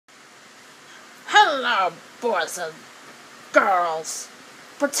Hello, boys and girls.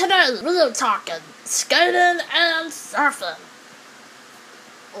 For today, we're talking skating and surfing.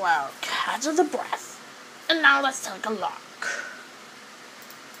 Well, catch the breath. And now let's take a look.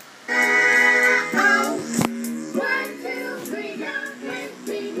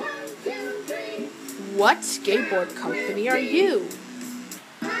 What skateboard company are you?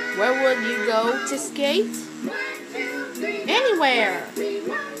 Where would you go to skate? Anywhere.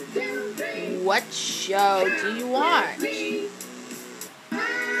 What show do you watch?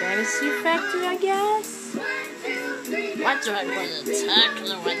 Fantasy Factory, I guess? What drink will you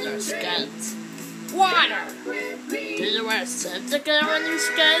take when you skate? Water! Do you wear safety gear when you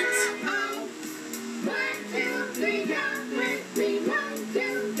skate?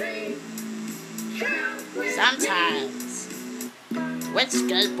 Sometimes. Which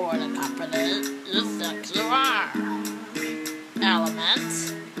skateboarding company you think you are?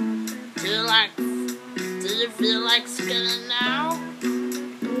 Element? Do you feel like skating now?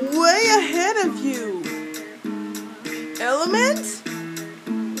 Way ahead of you. Element?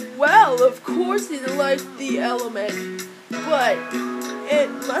 Well, of course you like the Element, but it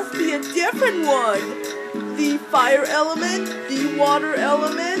must be a different one. The fire element, the water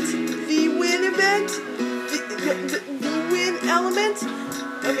element, the wind event, the wind element,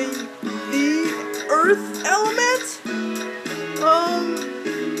 the earth element?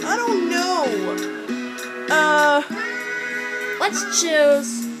 I don't know. Let's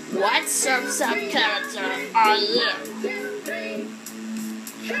choose. What surf character are you?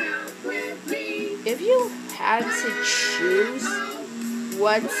 If you had to choose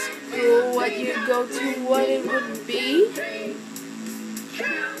what school would you go to, what it would be?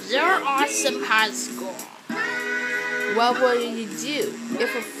 Your awesome high school. What would you do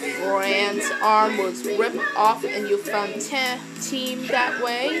if a friend's arm was ripped off and you found team that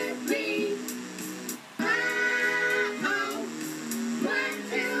way?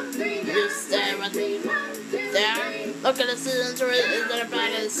 You stay with them. Look at the scenes. Is there a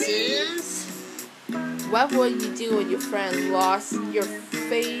bag of scenes? What would you do when your friend lost your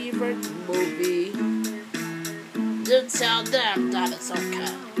favorite movie? You tell them that it's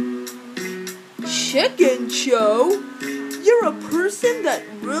okay. Chicken Joe? You're a person that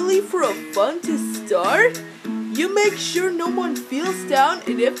really for a fun to start? You make sure no one feels down,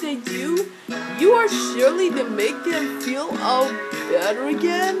 and if they do, you are surely to make them feel all better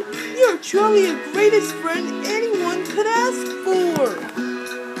again. You're truly the greatest friend anyone could ask for.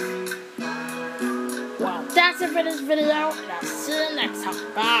 Well, that's it for this video, and I'll see you next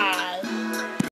time. Bye.